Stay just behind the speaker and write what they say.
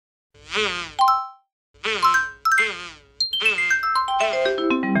Hello,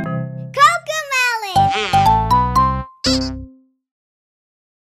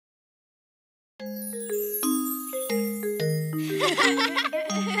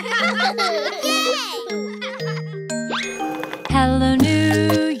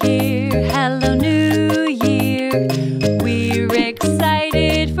 New Year. Hello, New Year. We're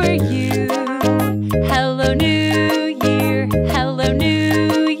excited for you. Hello, New Year. Hello,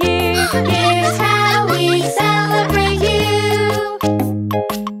 New Year. Here's how we celebrate you.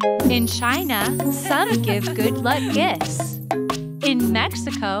 In China, some give good luck gifts. In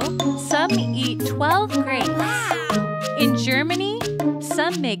Mexico, some eat 12 grapes. In Germany,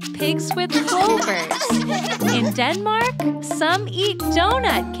 some make pigs with clovers. In Denmark, some eat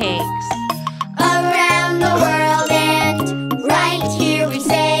donut cakes. Around the world and right here we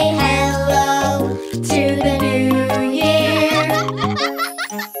say hello to the new year.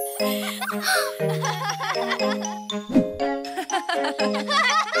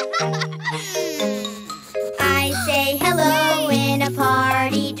 I say hello in a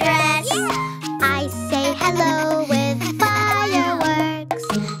party dress. I say hello with fireworks.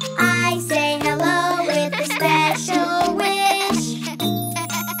 I say hello with a special wish.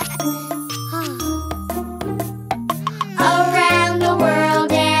 Around the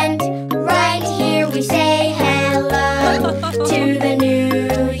world and right here we say hello to the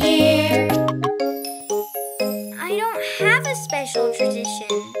new year. I don't have a special tradition.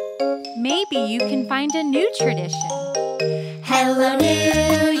 Maybe you can find a new tradition. Hello, New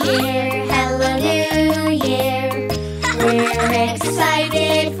Year. Hello, New Year. We're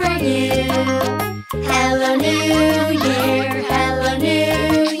excited for you. Hello, New Year. Hello,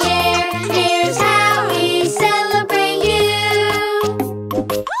 New Year. Here's how we celebrate you.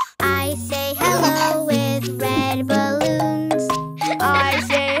 I say hello with red balloons. I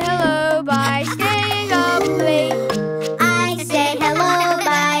say hello by staying up late. I say hello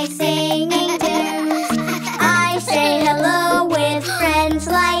by singing tunes. I say hello with friends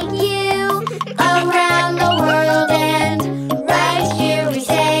like you. Around the world and right here we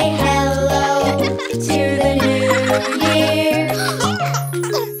say hello to the new year.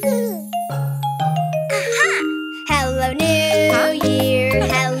 Hello, New Year.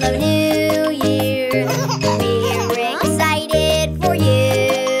 Hello, New Year. We're excited for you.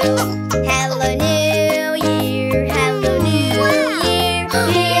 Hello, New Year. Hello, New Year.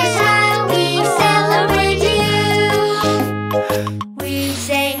 Here's how we celebrate you. We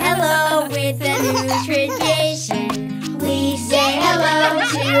say hello with a new tradition. We say hello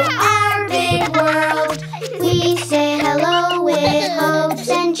to our big world. We say hello with hopes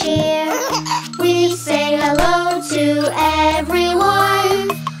and cheer. We say hello to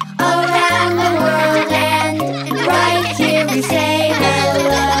everyone around the world, and right here we say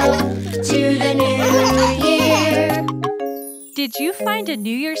hello to the new year. Did you find a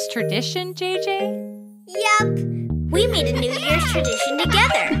New Year's tradition, JJ? Yup, we made a New Year's tradition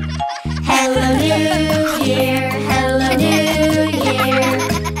together. Hello, New Year. Hello, New Year.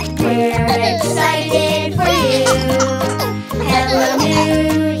 We're excited for you. Hello,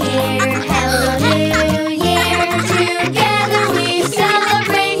 New Year. Hello, New Year. Together we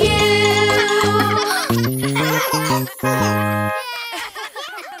celebrate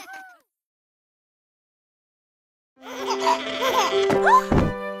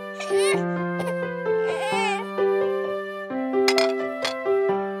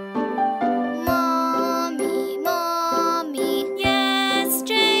Mommy, Mommy. Yes,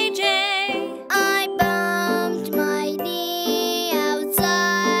 JJ. I bumped my knee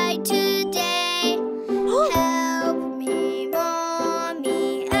outside today. Help me,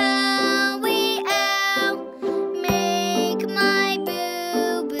 Mommy, owie, ow. Make my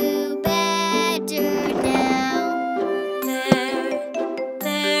boo-boo better now.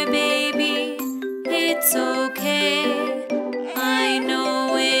 There, baby, it's okay. I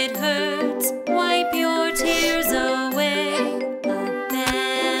know it hurts. Wipe your tears away. A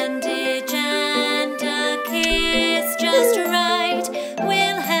bandage and a kiss just right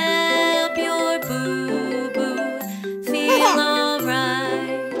will help your boo-boo feel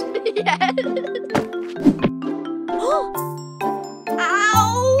alright.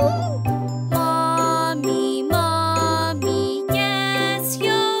 Ow! Mommy, Mommy, yes,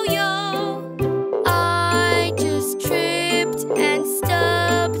 yo-yo. I just tripped and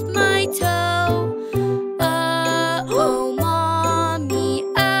stubbed my toe. Oh, Mommy,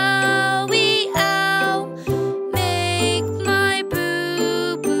 owie, ow. Make my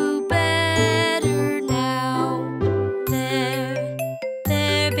boo-boo better now.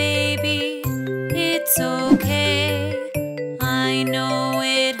 There, baby, it's okay. I know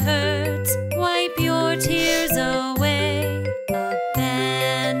it hurts.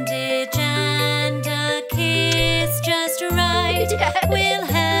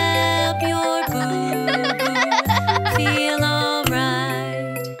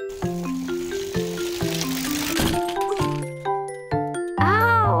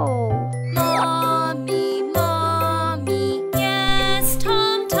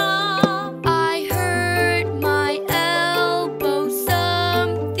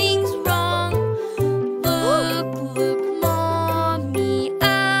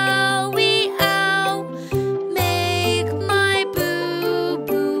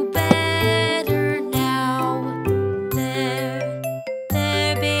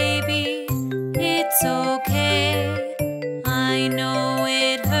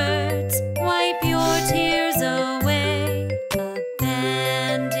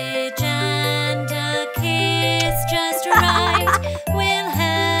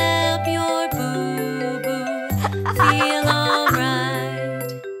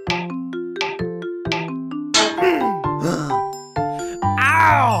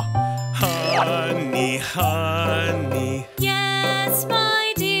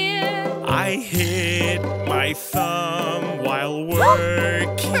 I hit my thumb while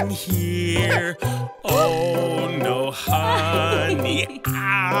working here. Oh no, honey,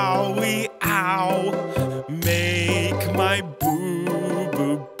 owie, ow. Make my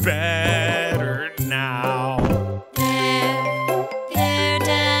boo-boo better now. There,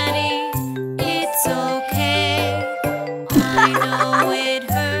 Daddy, it's okay. I know it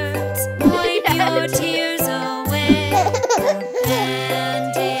hurts. Wipe your tears away. A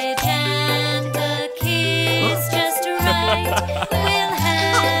bandage and a kiss just right will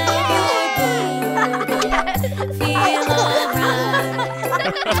help your boo-boo feel alright.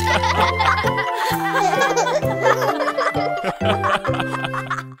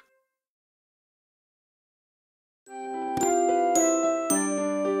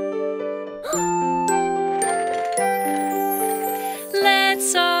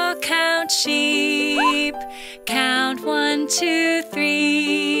 Let's all count sheep. Count 1, 2,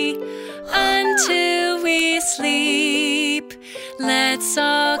 3 until we sleep. Let's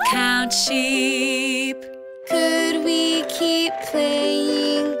all count sheep. Could we keep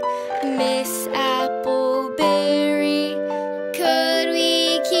playing, Miss Appleberry? Could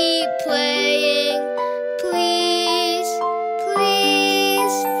we keep playing, please,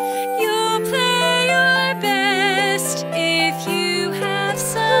 please? You'll play your best if you have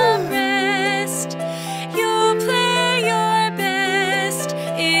some rest. You'll play your best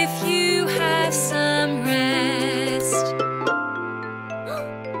if you have some rest.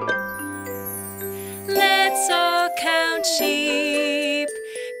 Let's all count sheep.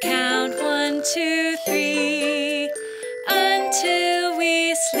 Count 1, 2, 3 until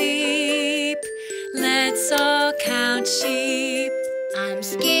we sleep. Let's all count sheep. I'm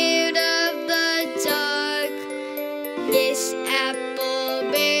scared of the dark, Miss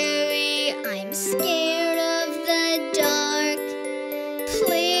Appleberry. I'm scared of the dark.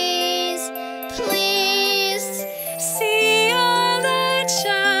 Please, please. See our light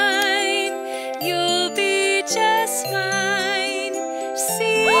shine. You'll be just fine.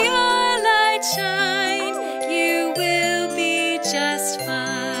 See our light shine. You will be just fine.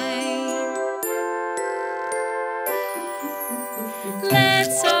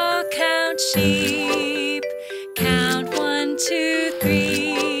 Let's all count sheep. Count 1, 2,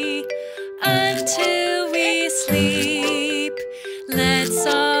 3 until we sleep. Let's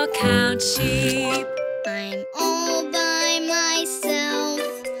all count sheep. I'm all by myself,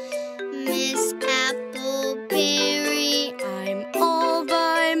 Miss Appleberry. I'm all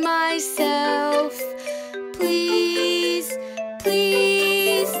by myself. Please,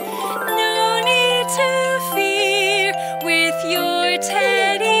 please. No need to fear with your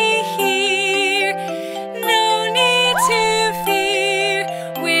teddy here. No need to fear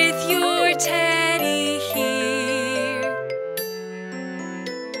with your teddy here.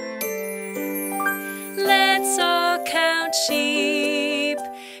 Let's all count sheep.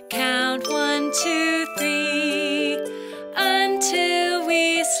 Count 1, 2, 3 until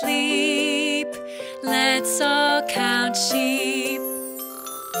we sleep. Let's all count sheep.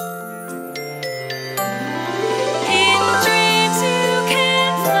 In dreams you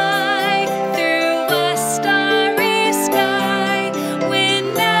can fly through a starry sky.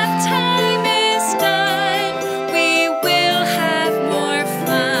 When nap time is done, we will have more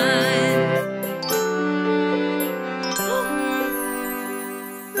fun.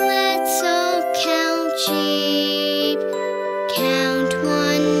 Let's all count sheep. Count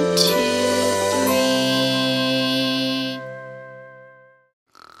 1, 2, 3.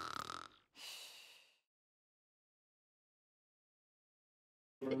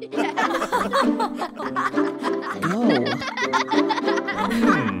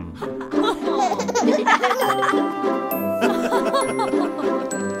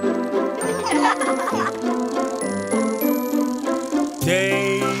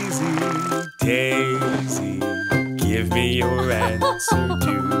 Daisy, Daisy, give me your answer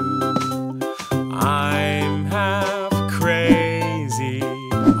due. I'm half crazy,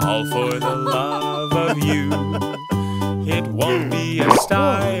 all for the love of you. It won't be a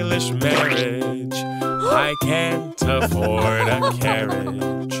stylish marriage, I can't afford a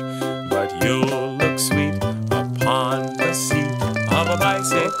carriage, but you'll look sweet upon the seat of a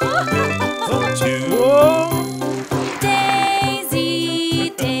bicycle built for two. Daisy,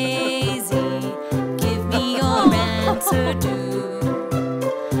 Daisy, give me your answer due.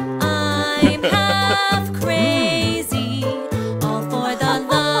 I'm half crazy, all for the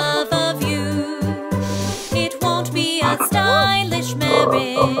love of you. It won't be a stylish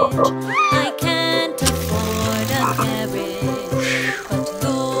marriage, I can't afford a carriage, but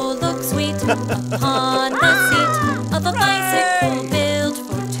you'll look sweet upon the seat of a bicycle built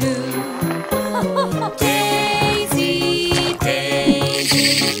for two.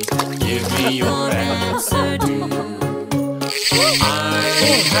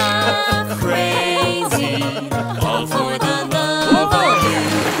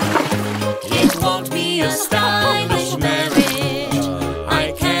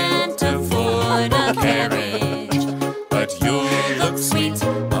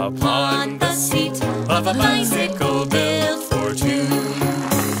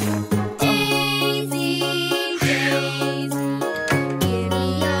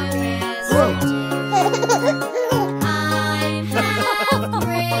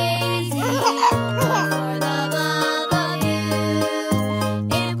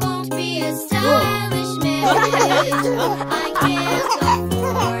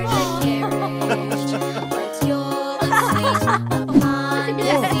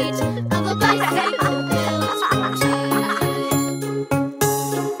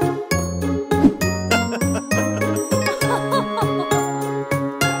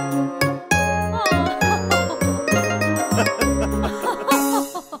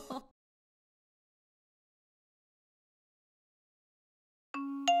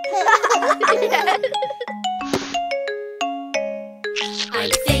 I'm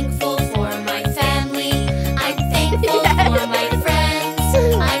thankful for my family. I'm thankful for my friends.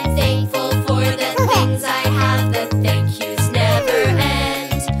 I'm thankful for the things I have. The thank yous never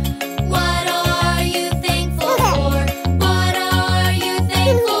end. What are you thankful for? What are you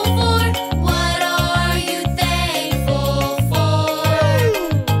thankful for? What are you thankful for?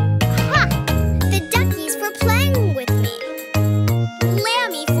 Ha! The duckies for playing with me.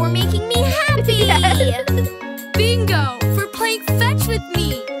 Lammy for making me happy. Bingo for playing fetch with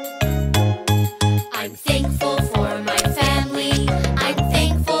me. I'm thankful for my family. I'm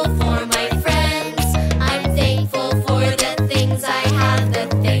thankful for my friends. I'm thankful for the things I have. The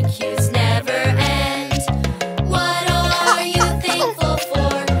thank yous never end. What are you thankful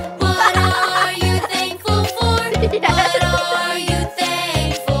for? What are you thankful for? What are you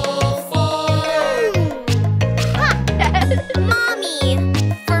thankful for? Mommy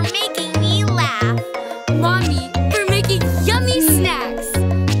for making me laugh. Mommy for making yummy snacks.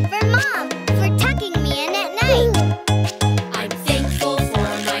 For Mom for tucking me in at night. I'm thankful for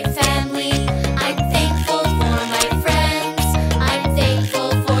my family. I'm thankful for my friends. I'm thankful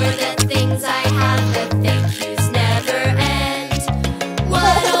for the things I have. The thank yous never end.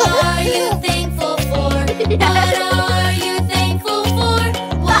 What are you thankful for? What are you thankful for?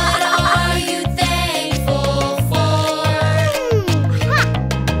 What are you thankful for?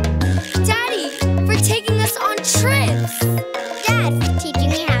 Daddy for taking us on trips. Dad for teaching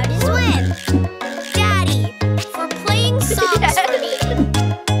me how to swim. Daddy for playing songs for me.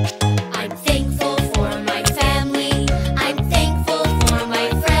 I'm thankful for my family. I'm thankful for my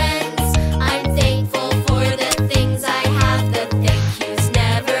friends. I'm thankful for the things I have. The thank yous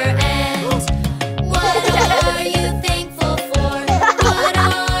never end. What are you thankful for? What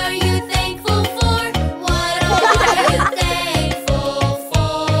are you thankful for? What are you thankful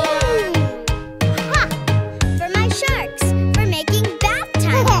for? For my sharks for making bath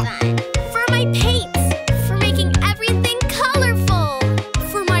time fun. For my paints, for making everything colorful.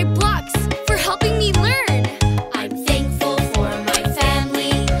 For my blocks, for helping me learn. I'm thankful for my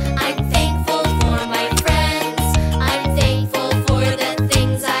family. I'm thankful for my friends. I'm thankful for the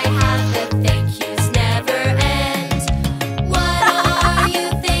things I have. The thank yous never end. What are you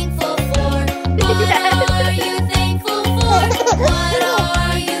thankful for? What are you thankful for? What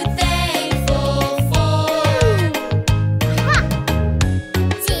are you thankful for?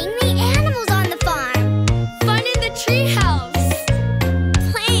 Seeing the animals on the farm. Fun in the treehouse.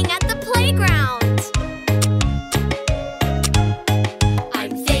 Playing at the playground.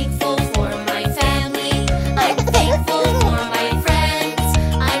 I'm thankful for my family. I'm thankful for my friends.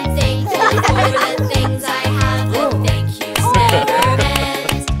 I'm thankful for the things I have. The thank yous never end.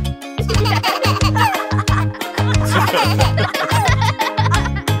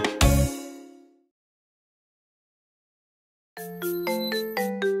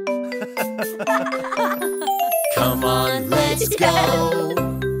 Come on, let's go.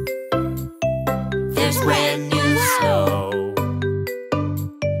 There's brand new snow.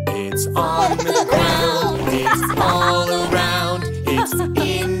 It's on the ground, it's all around, it's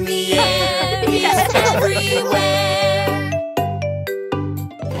in the air, it's everywhere.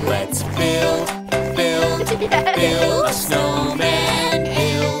 Let's build a snowman.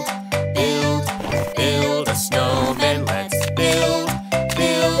 Build a snowman. Let's build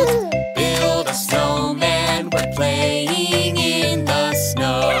a snowman. We're playing in the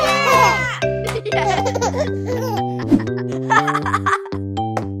snow.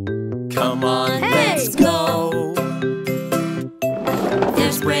 Come on, let's go.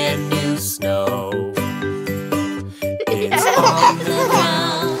 There's brand new snow. It's on the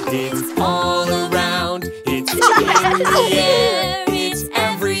ground, it's all around, it's in the air, it's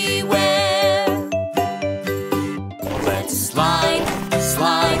everywhere. Let's slide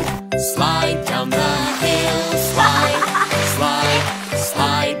down the hill. Slide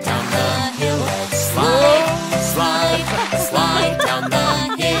down the hill. Let's slide down the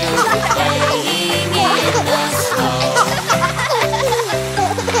hill. Playing in the snow.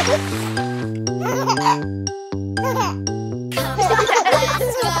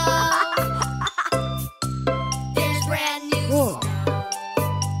 Let's go. There's brand new snow.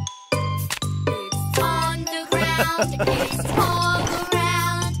 It's on the ground. It's all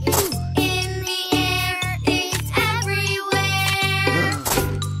around. It's in the air. It's everywhere.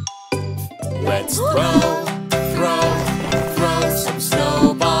 Let's throw some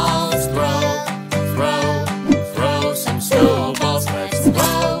snowballs. Throw some snowballs. Let's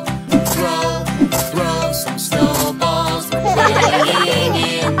throw some snowballs. We're playing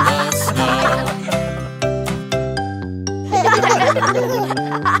in the snow.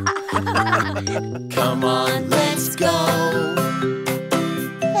 Come on, let's go.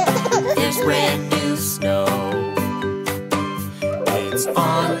 There's brand new snow. It's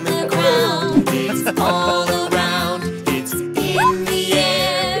on the ground, it's all around, it's in the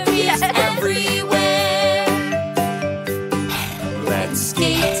air, it's everywhere. Let's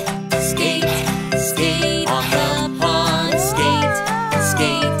skate, skate, skate on the pond. Skate,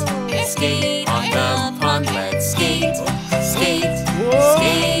 skate, skate on the pond. Let's skate, skate,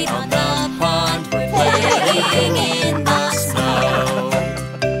 skate on the pond. We're playing in the snow.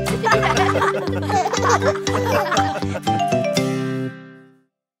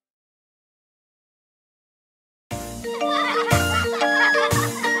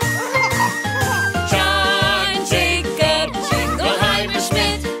 John Jacob Jingleheimer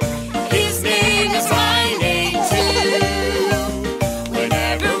Schmidt, his name is my name too.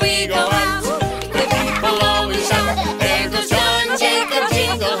 Whenever we go out, the people always shout, there goes John Jacob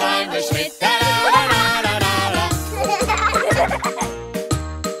Jingleheimer Schmidt. Da-da-da-da-da-da.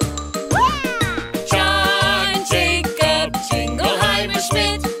 John Jacob Jingleheimer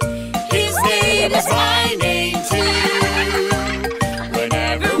Schmidt, his name is my name too.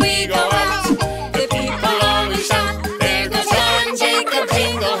 Whenever we go out, the people always shout, there goes John Jacob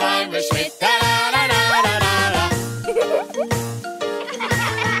Jingleheimer Schmidt. Da-da-da-da-da-da.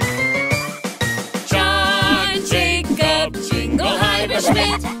 John Jacob Jingleheimer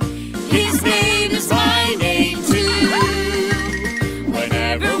Schmidt, his name is my name too.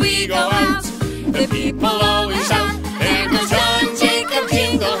 Whenever we go out, the people always shout, there goes John Jacob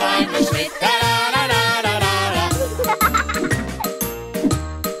Jingleheimer Schmidt. Da-da-da-da-da-da.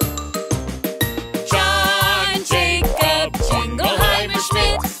 John Jacob Jingleheimer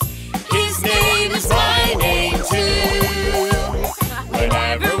Schmidt, his name is my name too.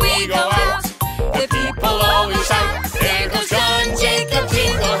 Whenever we go out, the people always shout, there goes John Jacob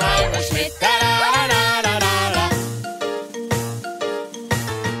Jingleheimer Schmidt. Da-da-da-da-da-da.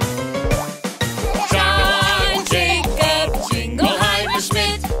 John Jacob Jingleheimer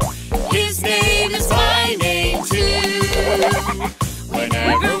Schmidt, his name is my name too.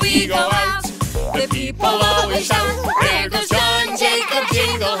 Whenever we go out, the people always shout, there goes John Jacob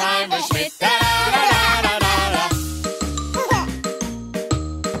Jingleheimer Schmidt. Da-da-da-da-da-da.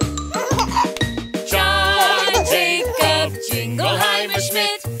 John Jacob Jingleheimer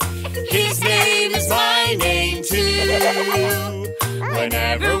Schmidt, his name is my name too.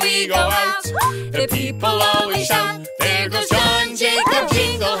 Whenever we go out, the people always shout, there goes John Jacob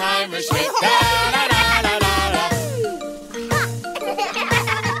Jingleheimer Schmidt. Da-da-da-da-da-da.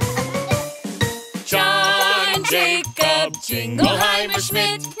 John Jacob Jingleheimer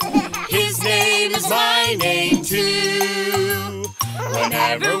Schmidt, his name is my name too.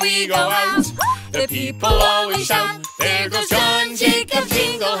 Whenever we go out, the people always shout, there goes John Jacob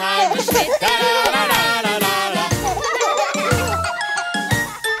Jingleheimer Schmidt. Da-da-da-da-da-da.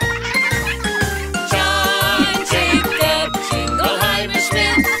 John Jacob Jingleheimer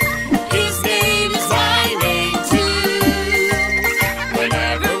Schmidt, his name is my name too.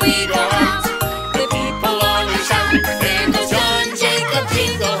 Whenever we go out, the people always shout, there goes John Jacob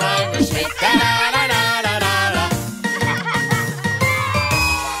Jingleheimer Schmidt. Da-da-da-da-da-da.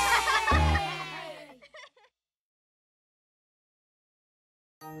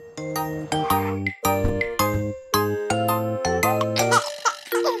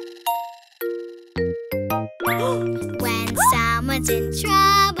 When someone's in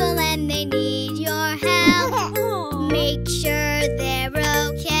trouble and they need your help, make sure they're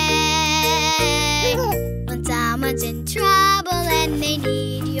okay. When someone's in trouble and they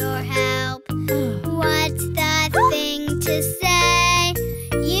need your help, what's the thing to say?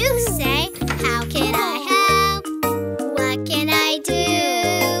 You say, how can I help? What can I do?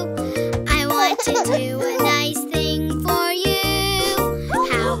 I want to do a nice thing for you.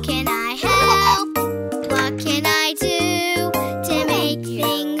 How can I help? What can I do to make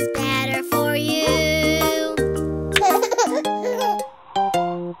things better for you?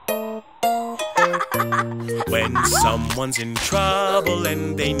 When someone's in trouble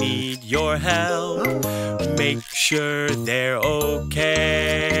and they need your help, make sure they're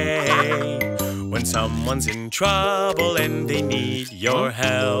okay. When someone's in trouble and they need your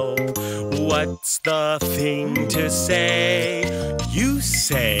help, what's the thing to say? You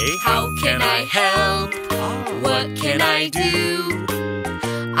say, how can I help? What can I do?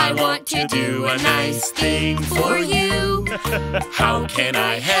 I want to do a nice thing for you. How can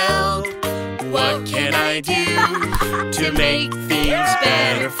I help? What can I do to make things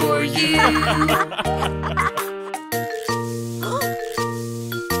better for you?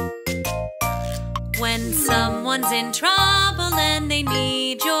 When someone's in trouble and and they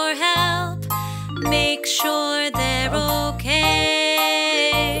need your help, make sure they're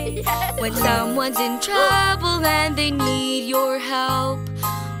okay. When someone's in trouble and they need your help,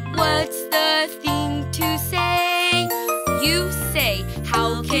 what's the thing to say? You say,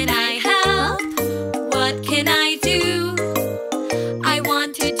 how can I help? What can I do? I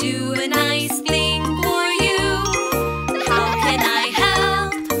want to do a nice thing for you. How can I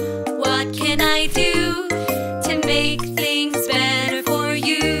help? What can I do to make things better for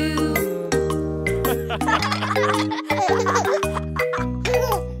you?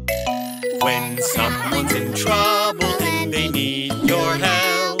 When someone's in trouble and they need your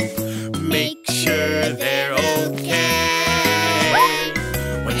help, make sure they're okay.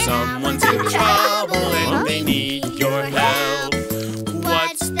 When someone's in trouble and they need your help,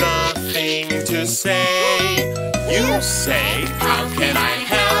 what's the thing to say? You say, how can I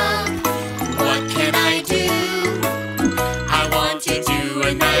help? What can I do? I want to do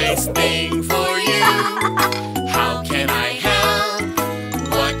a nice thing for you. How can I help?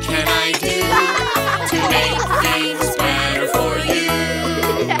 What can I do to make things better for you?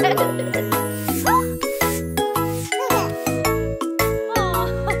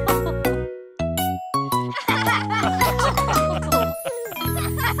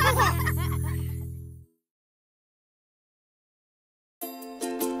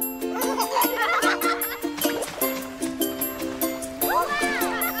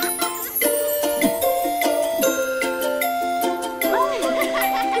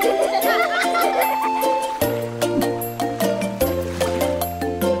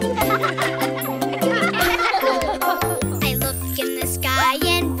 I look in the sky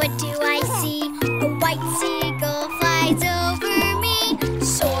and what do I see? A white seagull flies over me,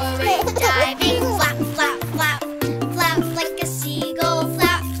 soaring, diving, flap, flap, flap, flap like a seagull,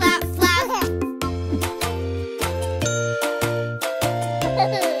 flap, flap, flap.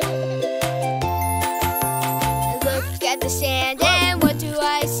 I look at the sand and what do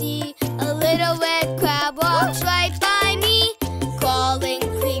I see? A little red crab walks right by me, crawling,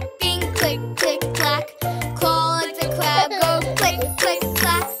 creeping, click, click, clack. Crawl like the crab, go click, click,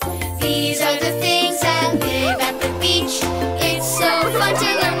 clack. These are the things that live at the beach. It's so fun to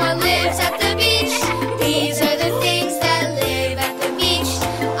learn what lives at the beach. These are the things that live at the beach.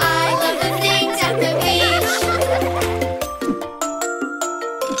 I love the things at the beach.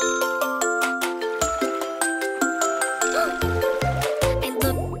 I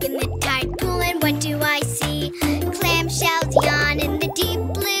look in the tide pool and what do I see? Clamshells yawn in the deep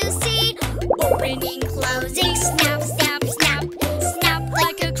blue sea. Opening, closing, snap, snap, snap. Snap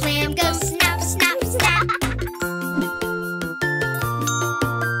like a clam, go snap, snap, snap.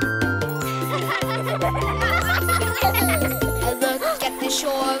 I look at the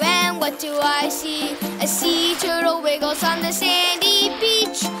shore and what do I see? A sea turtle wiggles on the sandy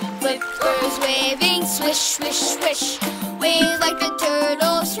beach. Flippers waving, swish, swish, swish. Wave like the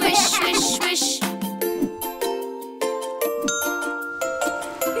turtle, swish, swish, swish.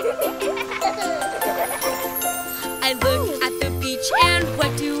 I look at the beach and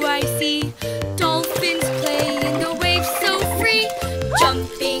what do I see? Dolphins play in the waves so free.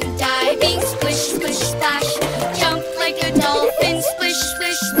 Jumping, diving, splish, splish, splash. Jump like a dolphin, splish,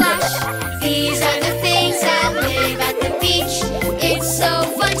 splish, splash. These are the things that live at the beach. It's so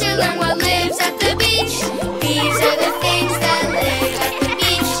fun to learn what lives at the beach. These are the things that live at the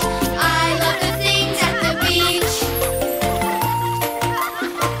beach. I love the things at the beach.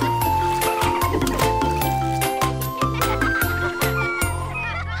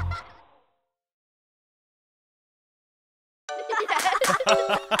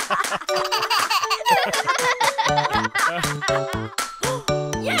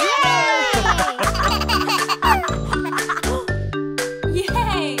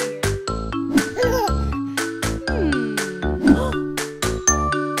 Yay!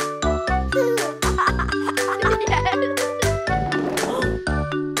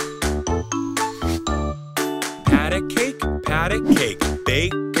 Pat a cake,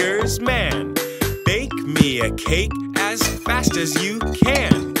 baker's man. Bake me a cake as fast as you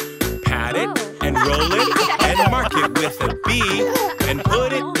can. Pat it and roll it and mark it with a B and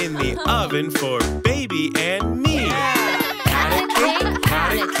put it in the oven for baby and me.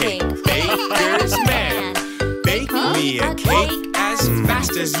 Pat a cake, baker's man. Bake me a cake as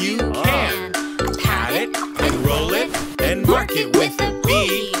fast as you can. Pat it and roll it and mark it with a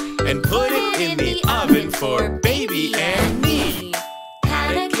B and put it in the oven for baby and me.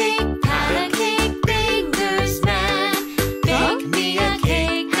 Pat a cake, baker's man. Bake me a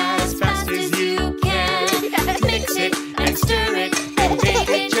cake as fast as you can. Mix it and stir it and bake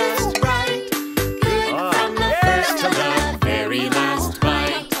it just right. Good from the first to the very last.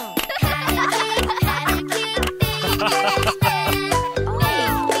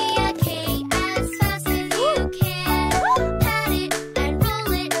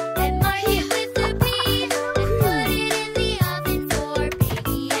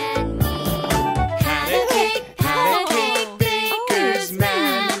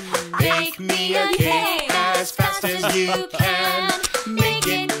 you can. Make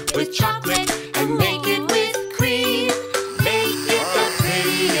it with chocolate and make it with cream. Make it the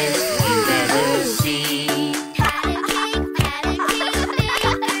prettiest you've ever seen. Pat a cake,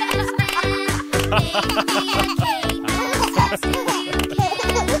 baker's man. Make me a cake as fast as you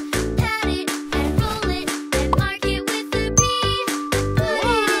can. Pat it and roll it and mark it with a B. Put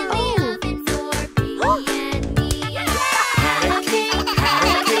it in the oven for Baby and me. Pat a cake,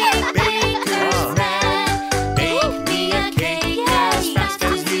 baker's man. Bake me a cake as fast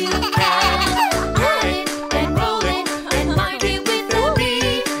as you can. Pat it and roll it and mark it with a B.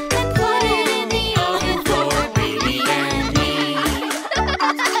 And put it in the oven for Baby and me.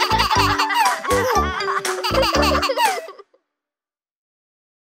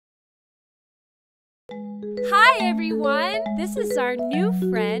 Hi, everyone. This is our new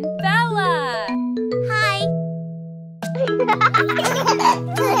friend, Bella. Hi.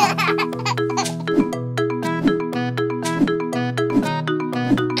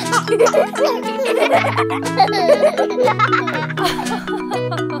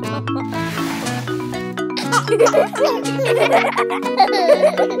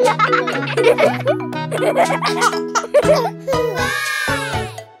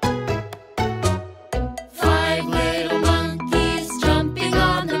 Five little monkeys jumping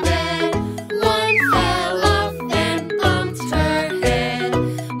on the bed. One fell off and bumped her head.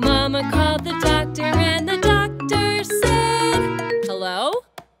 Mama called the doctor and the doctor said, hello?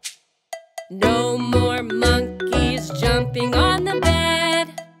 No more monkeys jumping on the bed.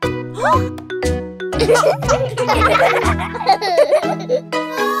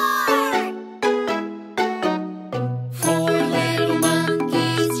 Four little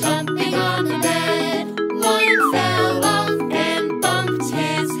monkeys jumping on the bed. One fell off and bumped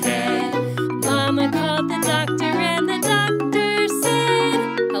his head. Mama called the doctor and the doctor said,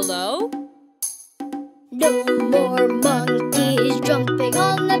 hello? No more monkeys jumping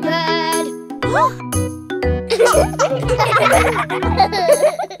on the bed.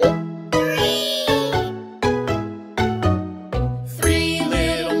 Three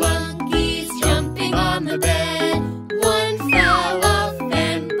little monkeys jumping on the bed. One fell off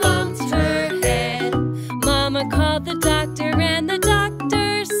and bumped her head. Mama called the doctor and the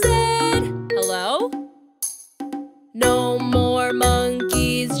doctor said, hello? No more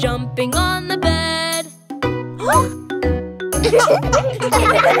monkeys jumping on the bed.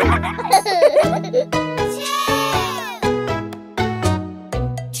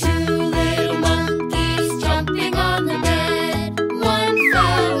 Two little monkeys jumping on the bed. One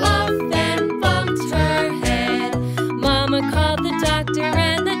fell off and bumped her head. Mama called the doctor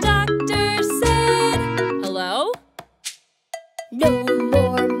and the doctor said, hello? No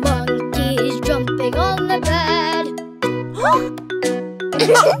more monkeys jumping on the bed.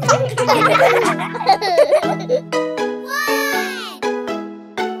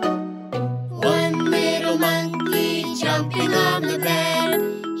 One little monkey jumping on the bed.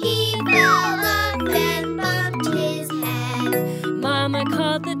 He fell off and bumped his head. Mama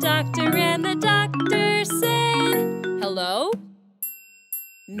called the doctor and the doctor said, hello?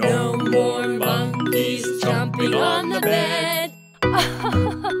 No more monkeys jumping on the bed.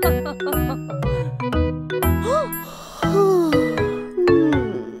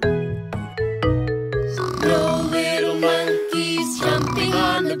 No little monkeys jumping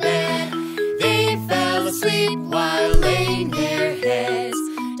on the bed. They fell asleep while laying their heads.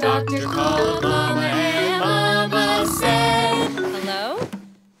 Doctor called Mama and Mama said, Hello?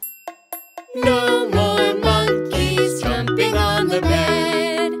 no more monkeys jumping on the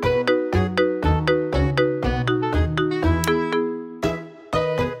bed.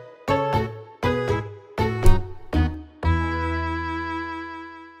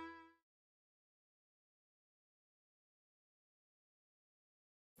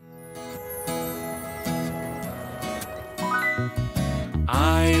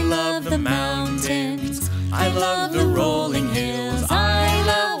 I love the mountains, I love the rolling hills, I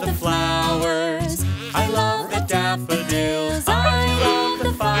love the flowers, I love the daffodils, I love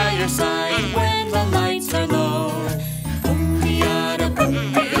the fireside when the lights are low. Boom-de-yada,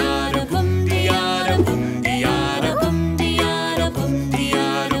 boom-de-yada, boom-de-yada, boom-de-yada, boom-de-yada,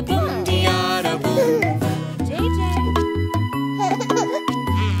 boom-de-yada, boom-de-yada, boom.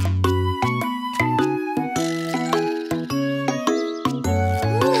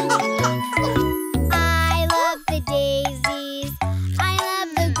 I love the daisies. I love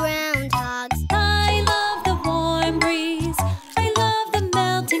the groundhogs. I love the warm breeze. I love the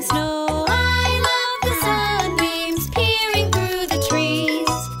melting snow. I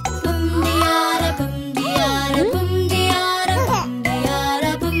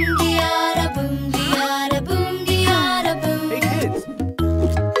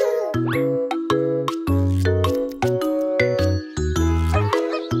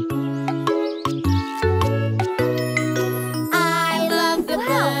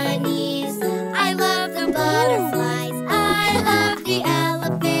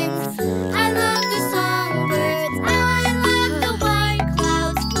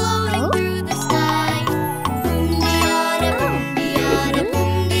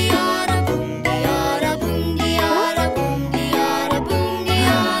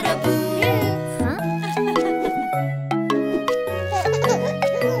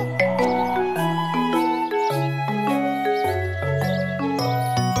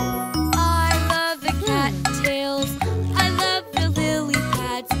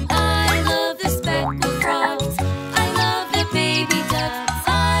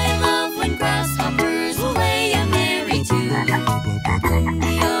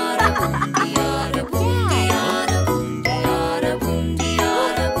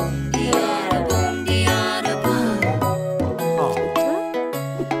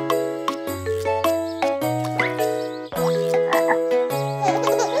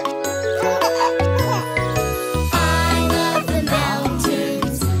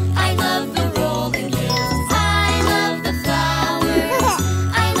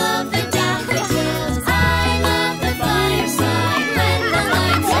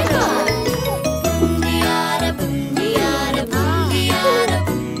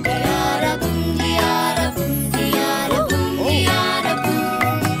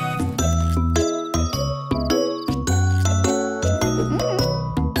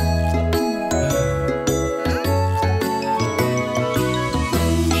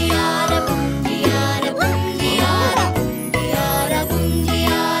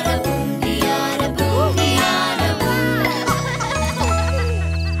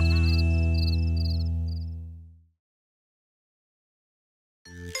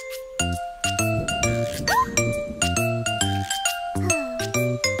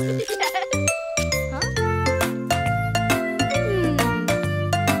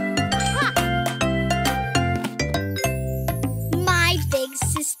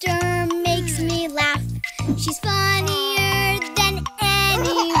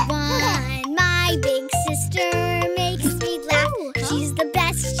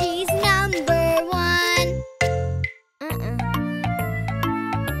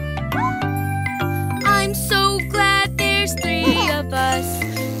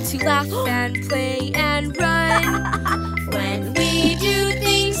to laugh and play and run. When we do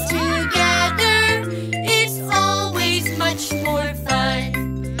things together, it's always much more fun.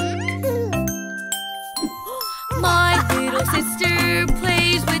 My little sister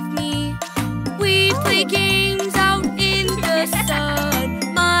plays with me. We play games out in the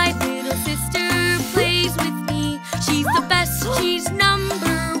sun. My little sister plays with me. She's the best, she's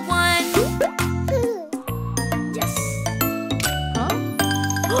number one. Yes.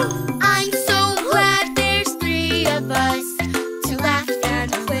 I'm so glad there's three of us to laugh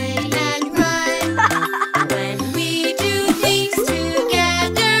and play and run. When we do things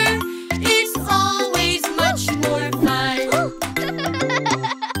together, it's always much more fun.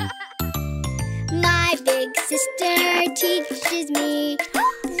 My big sister teaches me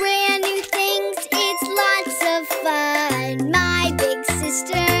brand new things, it's lots of fun. My big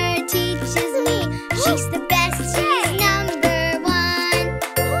sister teaches me, she's the best, she's number one.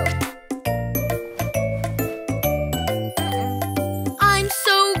 I'm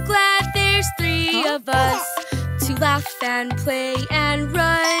so glad there's three of us to laugh and play and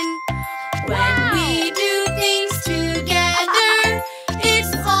run. When we do things together,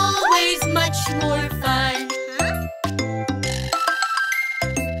 it's always much more fun.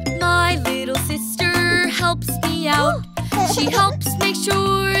 My little sister helps me out. She helps make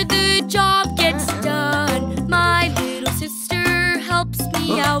sure the job gets done. My little sister helps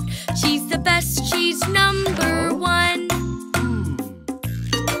me out. She's the best, she's number one.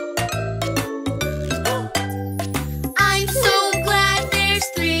 I'm so glad there's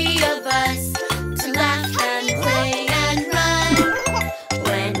three of us to laugh and play and run.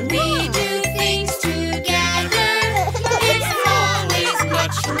 When we do things together, it's always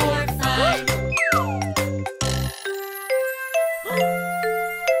much more fun.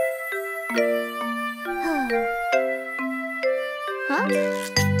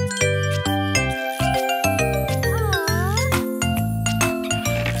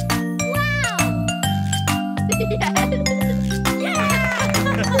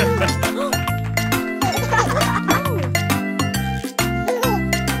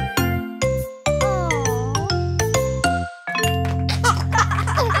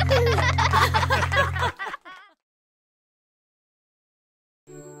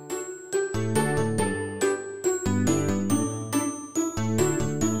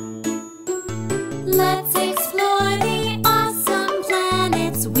 Let's explore the awesome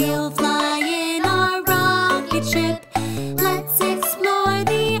planets. We'll fly in our rocket ship. Let's explore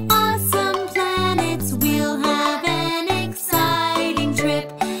the awesome planets. We'll have an exciting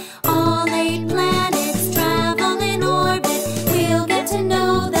trip. All 8 planets travel in orbit. We'll get to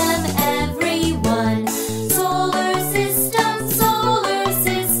know them, everyone. Solar system,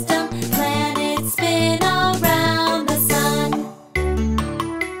 planets spin around the sun.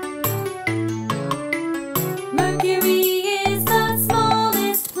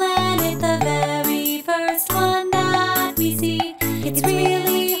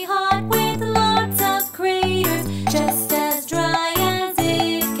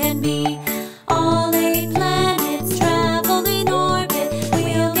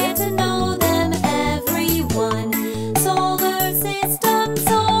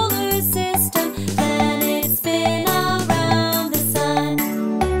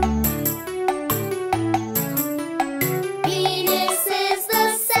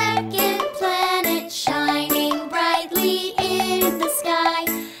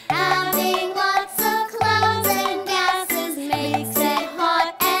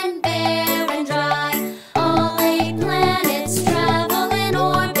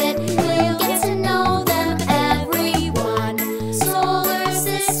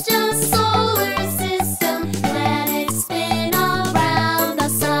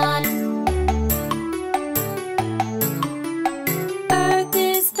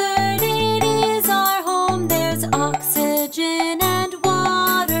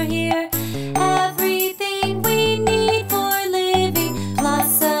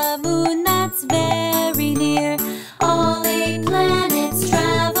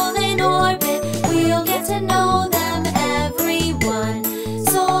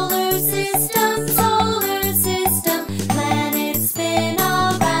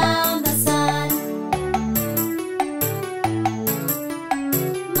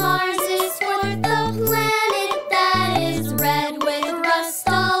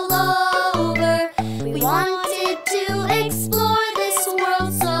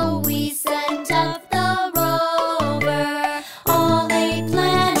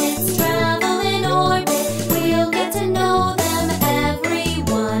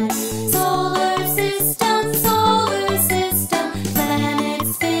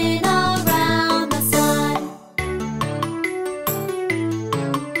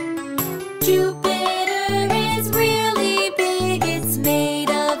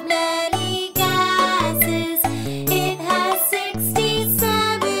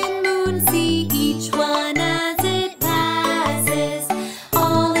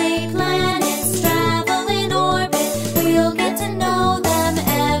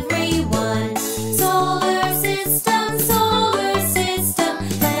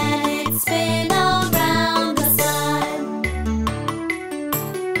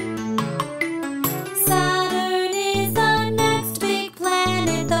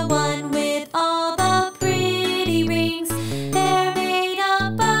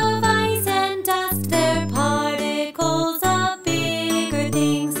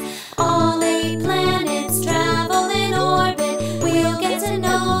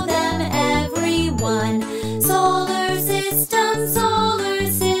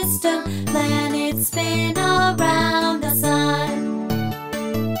 planets spin around the sun.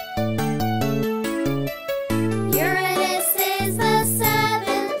 Uranus is the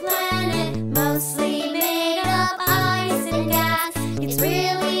seventh planet, mostly made of ice and gas. It's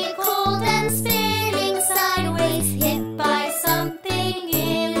really cold and spinning sideways, hit by something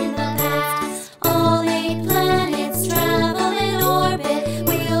in the past. All 8 planets travel in orbit,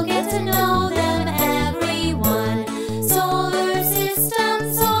 we'll get to know them, everyone. Solar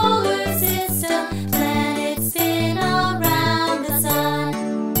system, planets spin around the sun.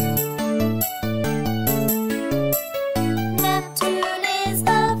 Neptune is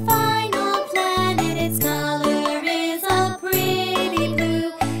the final planet, its color is a pretty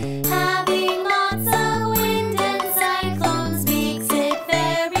blue. Having lots of wind and cyclones makes it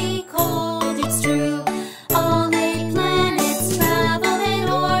very cold, it's true. All 8 planets travel in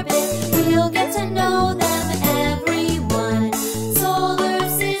orbit, we'll get to know them, everyone. Solar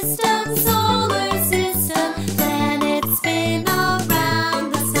system, planets spin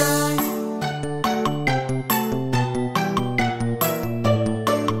around the sun.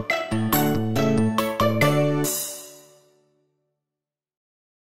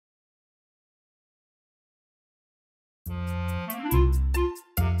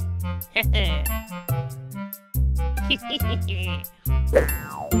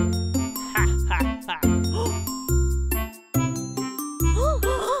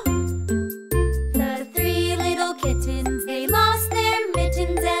 The 3 little kittens, they lost their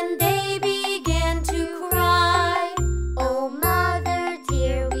mittens and they began to cry. Oh, mother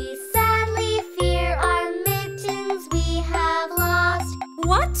dear, we sadly fear our mittens we have lost.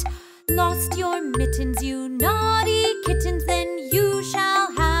 What? Lost your mittens, you naughty kittens, then you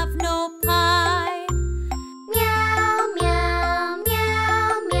shall have no pie. Meow, meow,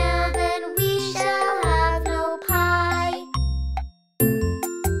 meow, meow, then we shall have no pie.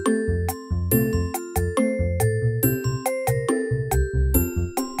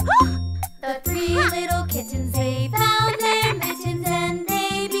 The 3 little kittens, they found their mittens and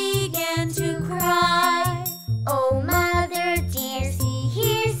they began to cry. Oh, mother dear, see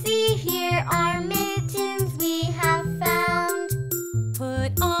here, our mittens we have found.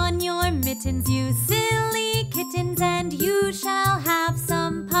 Put on your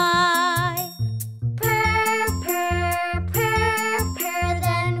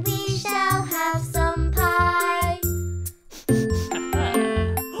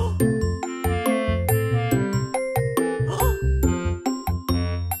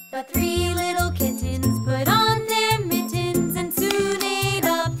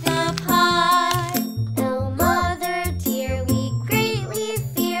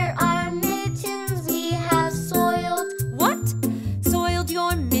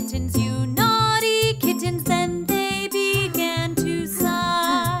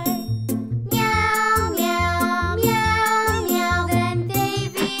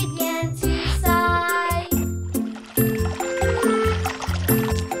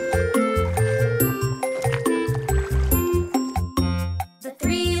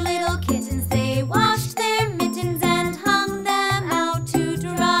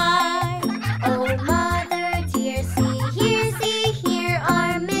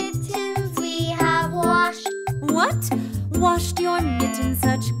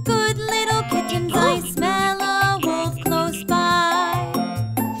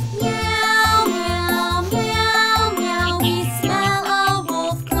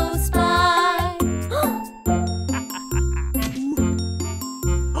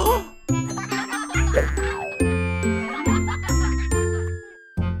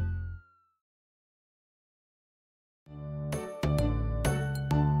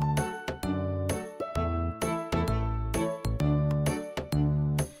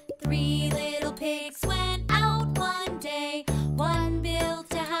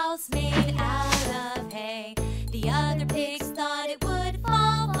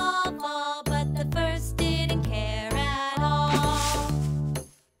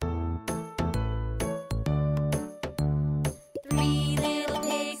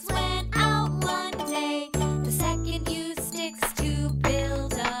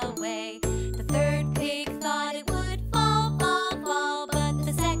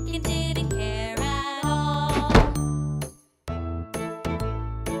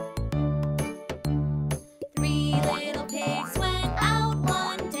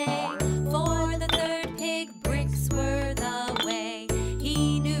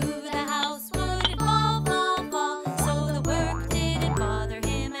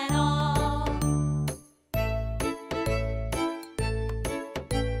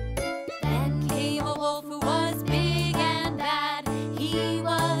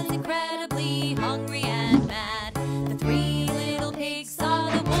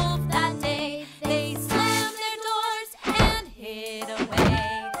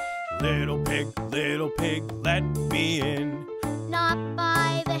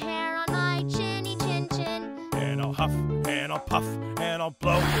huff and I'll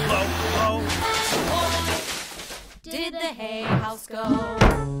blow, blow, blow. Did the hay house go?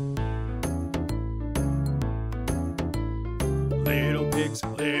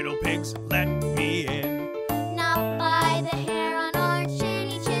 Little pigs, let me in. Not by the hair on our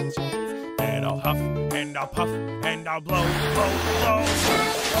chinny chin chins. And I'll huff and I'll puff and I'll blow, blow, blow.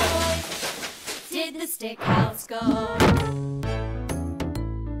 Did the stick house go?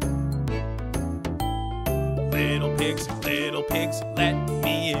 Little pigs, let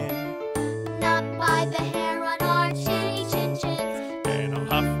me in. Not by the hair on our chinny chin chins. And I'll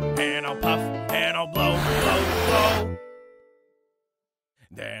huff and I'll puff and I'll blow, blow, blow.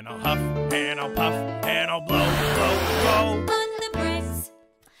 Then I'll huff and I'll puff and I'll blow, blow, blow. But the bricks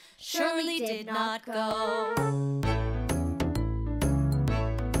surely did not go.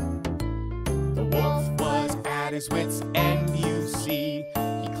 The wolf was at his wits' end, you see.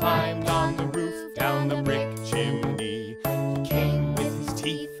 He climbed on the roof, down the brick chimney. He came with his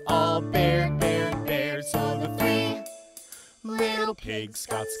teeth all bared, bared, bared. So the 3 little pigs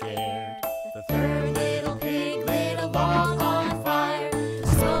got scared. The 3rd little pig lit a log on fire. The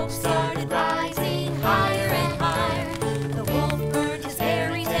smoke started rising higher and higher. The wolf burned his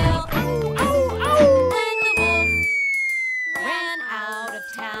hairy tail. Ow, ow, ow! Then the wolf ran out of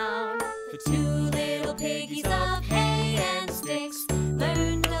town. The 2 little piggies of hay and sticks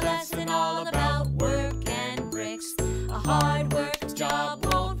Learned a lesson all about work and bricks. A hard worked job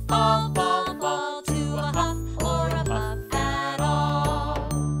won't fall, fall, fall to a huff or a puff at all.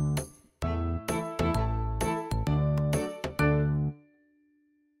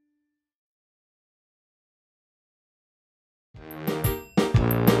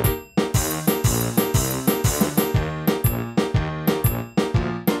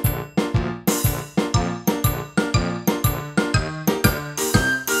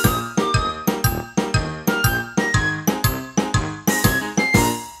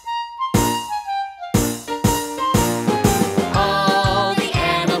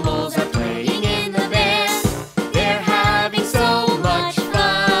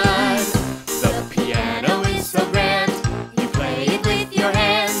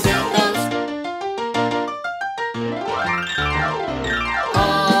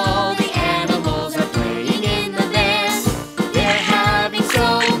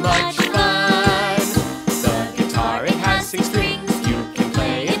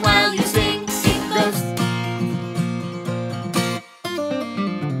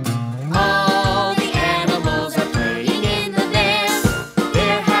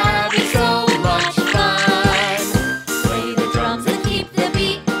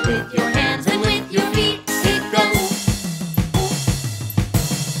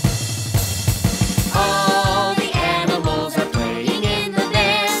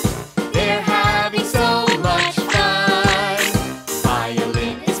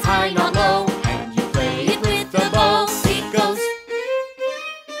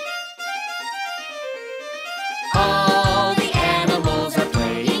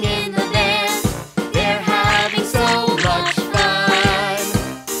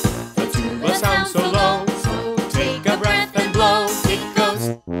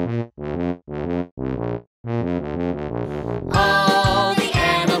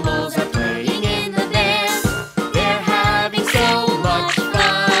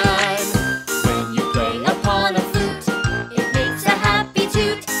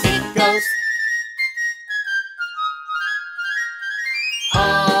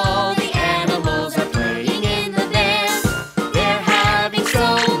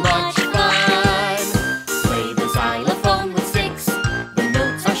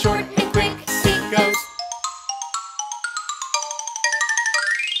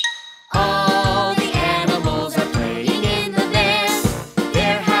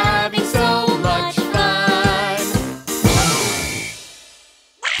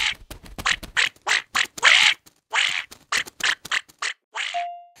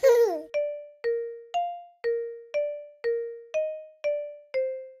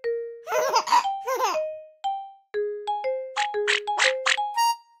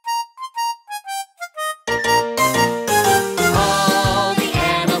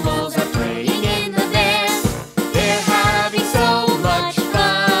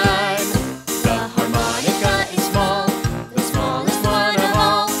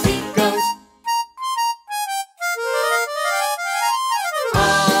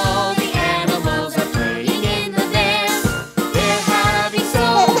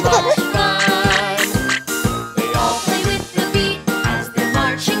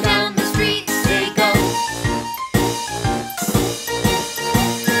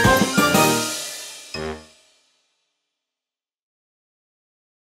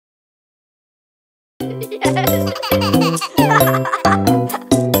 How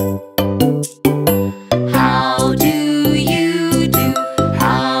do you do?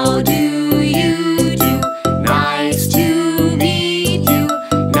 How do you do? Nice to meet you.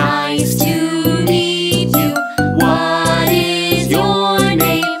 Nice to meet you. What is your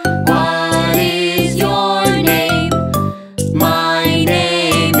name? What is your name? My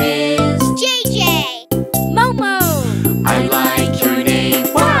name is JJ. Momo. I like your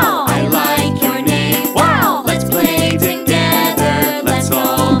name. Wow! I like your name. Wow! Let's play together. Let's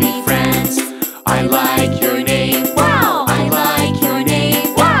all be friends. I like your name. Wow! I like your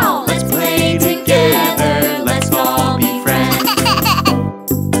name. Wow! Let's play together. Let's all be friends.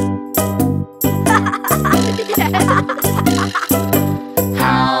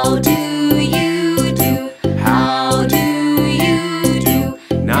 How do you do? How do you do?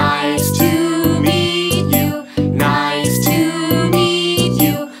 Nice to meet you. Nice to meet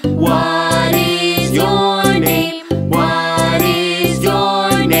you. What is your name? What is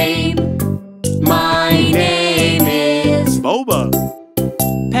your name? My name is Boba.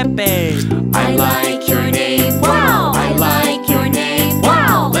 Pepe. I like your name. Wow! I like your name.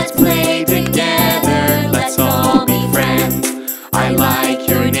 Wow! Let's play together. Let's all be friends. I like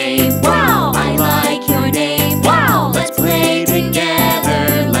your name. Wow! I like your name. Wow! Let's play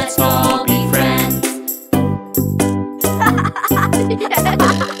together. Let's all be friends.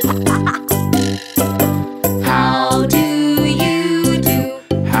 How do you do?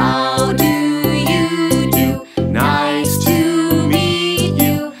 How do you do? Nice to meet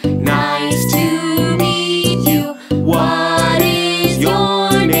you. Nice to meet you. What is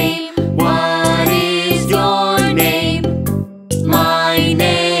your name? What is your name? My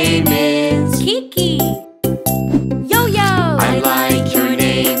name is Kiki. Yo-yo. I like your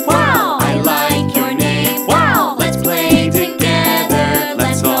name. Wow! I like your name. Wow! Let's play together.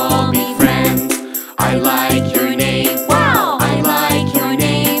 Let's all be friends. I like your name. Wow! I like your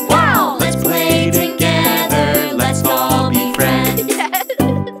name. Wow! Let's play together. Let's all be friends.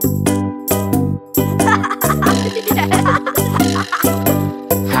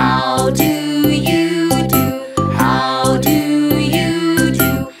 How do you do? How do you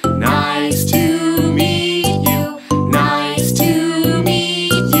do? Nice to meet you. Nice to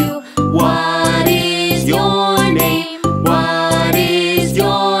meet you. What is your name? What is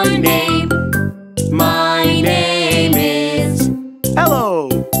your name? My name is Hello.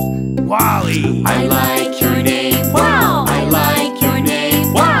 Wally. I like your name. Wow! I like your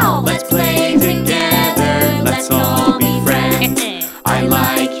name. Wow! Let's play together. Let's all be friends. I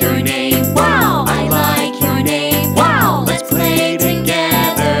like your name. Wow! I like your name. Wow! Let's play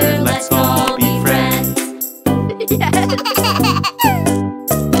together. Let's all be friends.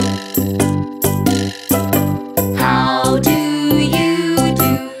 How do you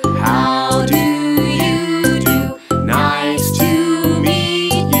do? How do you do? Nice to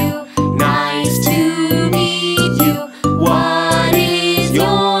meet you. Nice to meet you. What is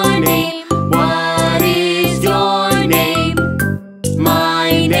your name? What is your name?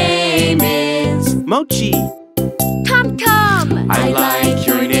 My name is Mochi. Tom Tom. I like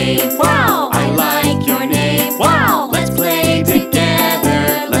your name. Wow! I like your name. Wow! Let's play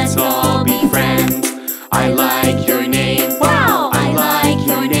together. Let's all be friends. I like your name. Wow! I like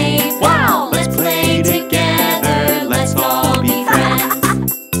your name. Wow! Let's play together. Let's all be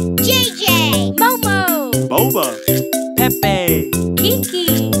friends. JJ. Momo. Boba. Pepe.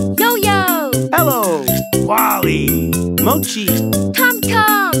 Kiki. Yo-yo. Hello. Wally. Mochi. Tom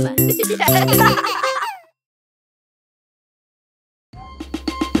Tom.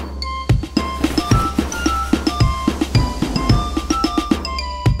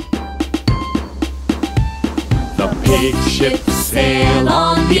 The big ships sail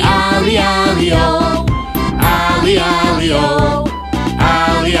on the alley-alley-o. Alley-alley-o.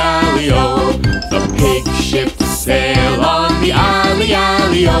 Alley-alley-o. The big ships sail on the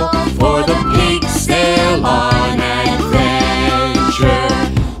alley-alley-o. For the pigs sail on adventure.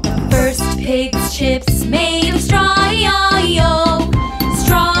 First pig's ships made of straw, yo-yo.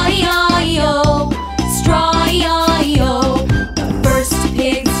 Straw, yo-yo. Straw, yo-yo. The first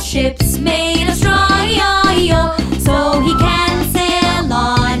pig's ships made of straw, yo-yo. So he can sail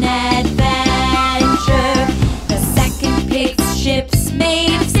on adventure. The second pig's ships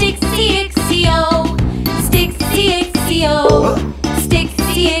made of sticks-y-ixy-o. Sticks-y-ixy-o.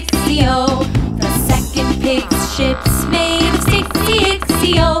 Sticks-y-ixy-o.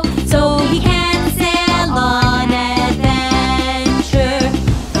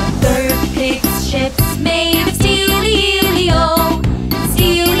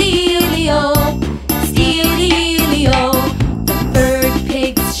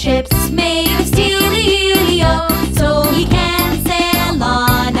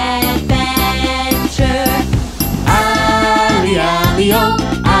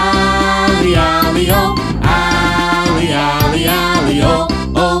 alley, alley-o, alley, alley, alley-o,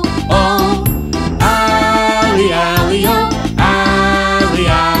 oh, oh. Alley, alley-o, alley,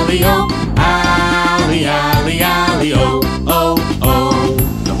 alley-o, alley, alley, alley-o, oh, oh.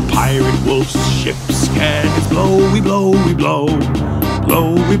 The pirate wolf's ship's cannons blow, we blow, we blow.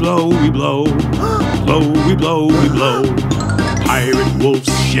 Blow, we blow, we blow. Blow, we blow, we blow. Pirate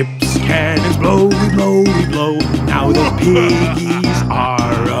wolf's ship's cannons blow, we blow, we blow. Now the piggies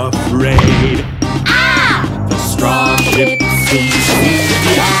are afraid. Ah! The straw ship sinks in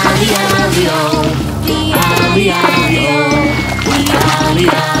the alley, alley-o. The alley, alley-o. The alley,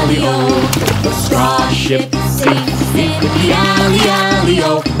 alley-o. The straw ship sinks in the alley,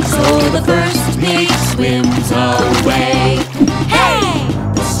 alley-o. So the first pig swims away. Hey!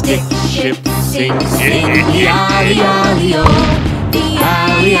 The stick ship sinks in the alley, alley-o. The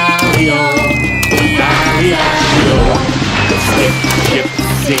alley, alley-o. The alley, alley-o. The stick ship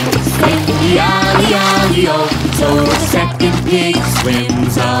sinks in the alley, alley-o. So the second pig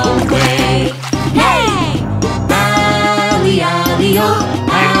swims away. Hey! Alley, alley-o.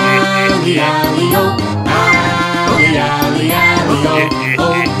 Alley, alley-o. Alley, alley, alley-o.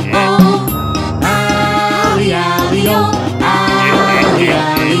 Oh, oh. Alley, alley-o. Alley,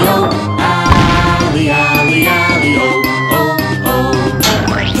 alley-o. Alley, alley, alley-o. Oh, oh.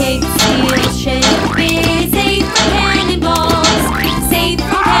 Pig's steel ship is safe from cannonballs. Safe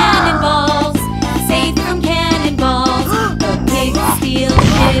from cannonballs. Safe from cannonballs. The pig's steel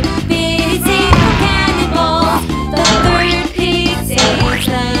ship is safe from cannonballs. The third pig saves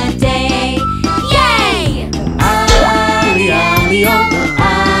the day. Yay! Alley, alley-o.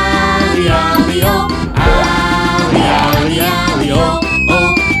 Alley, alley-o. Alley, alley, alley-o.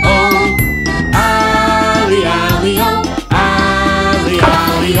 Oh, oh. Alley, alley-o. Alley,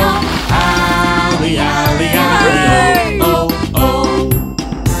 alley-o. Alley, alley, alley-o. Oh, oh.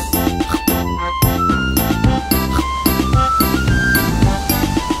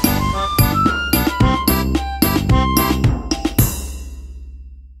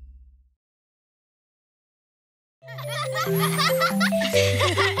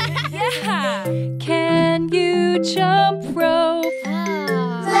 Yeah! Can you jump rope?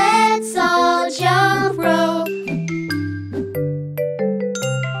 Let's all jump rope.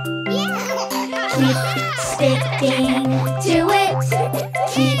 Keep sticking to it.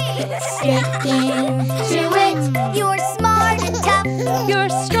 Keep sticking to it. You're smart and tough.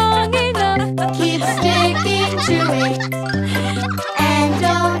 You're strong enough. Keep sticking to it. And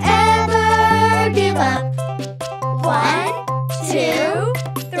don't ever give up. 1, 2,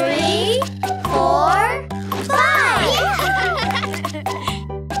 3, 4, 5.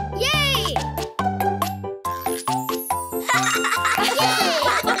 Yay!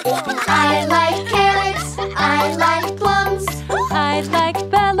 I like carrots. I like plums. I'd like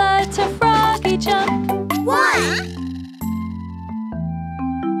Bella to froggy jump. 1.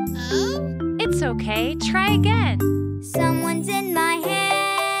 It's okay, try again. Someone's in my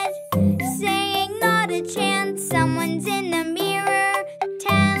head, saying not a chance. Someone's in the mirror,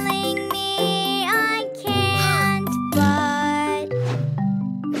 telling me I can't, but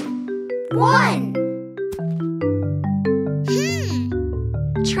 1.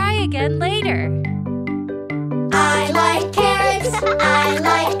 Try again later. I like carrots, I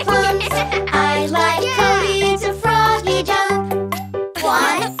like plums, I like Cody to froggy jump.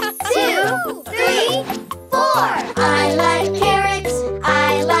 1, 2, 3, 4. I like carrots,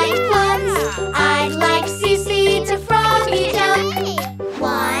 I like plums, I like Cece to froggy jump.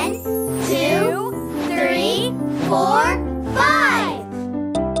 1, 2, 3, 4, 5.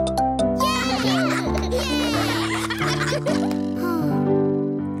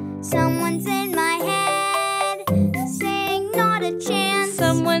 Someone's in my head, saying not a chance.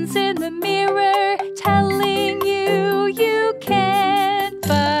 Someone's in the mirror telling you you can't,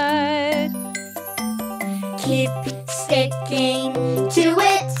 but Keep sticking to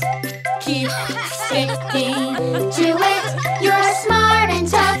it. Keep sticking to it. You're smart and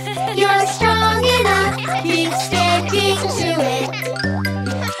tough. You're strong enough. Keep sticking to it.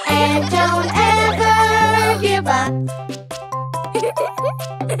 And don't ever give up.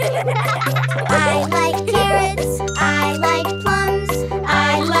 I like carrots. I like plums.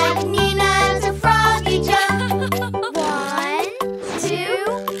 I like Nina to froggy jump. 1, 2,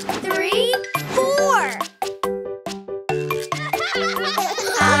 3, 4.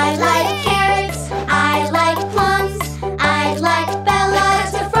 I like carrots. I like plums. I like Bella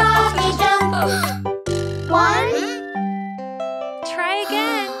to froggy jump. 1. try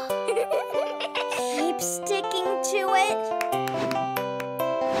again. Keep sticking to it.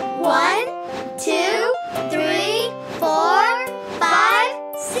 1, 2, 3, 4, 5,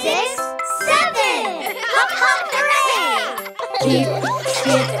 6, Hop, hop, hooray! Keep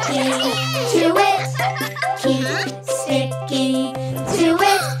sticking to it. Keep sticking to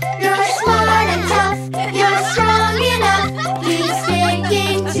it. You're smart.